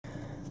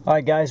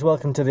Hi guys,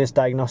 welcome to this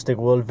diagnostic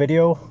world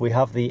video. We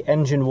have the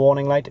engine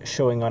warning light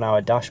showing on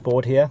our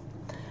dashboard here,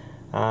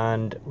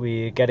 and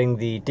we're getting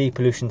the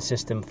depollution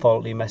system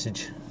faulty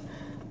message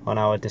on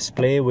our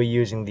display. We're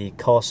using the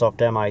Carsoft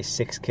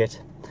MI6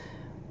 kit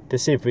to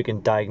see if we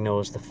can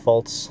diagnose the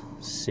faults,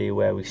 see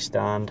where we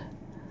stand,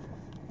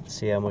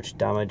 see how much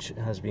damage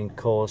has been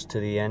caused to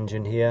the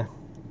engine here.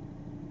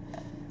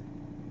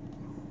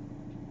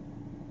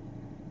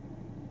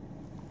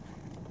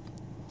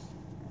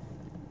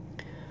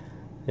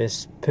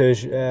 This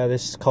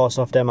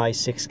Carsoft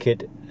MI6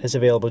 kit is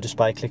available just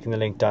by clicking the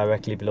link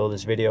directly below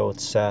this video.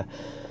 It's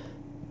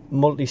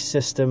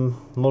multi-system,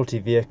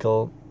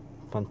 multi-vehicle,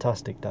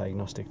 fantastic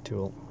diagnostic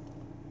tool.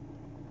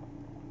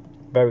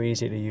 Very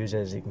easy to use,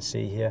 as you can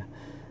see here.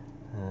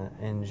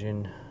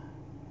 Engine,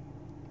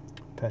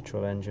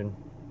 petrol engine.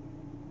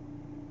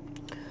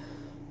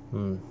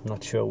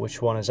 Not sure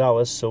which one is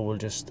ours, so we'll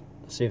just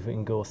see if we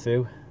can go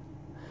through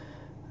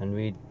and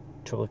read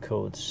trouble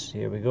codes.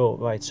 Here we go.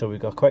 Right, so we've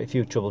got quite a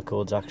few trouble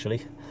codes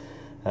actually.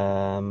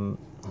 I'll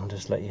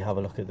just let you have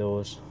a look at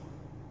those.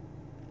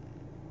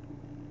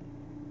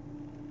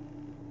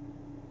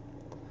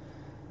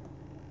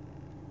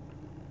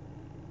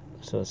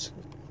 So it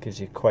gives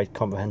you quite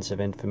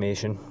comprehensive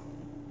information.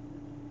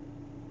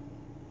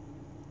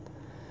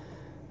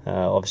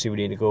 Obviously we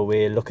need to go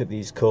away, look at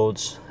these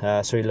codes,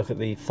 look at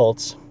the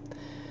faults,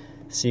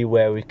 see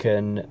where we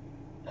can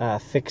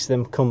fix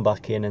them, come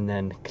back in and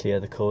then clear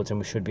the codes, and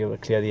we should be able to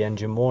clear the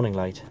engine warning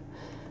light.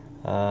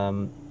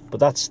 But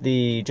that's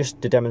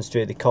just to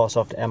demonstrate the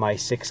Carsoft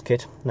MI6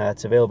 kit.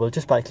 It's available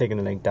just by clicking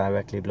the link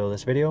directly below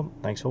this video.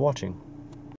 Thanks for watching.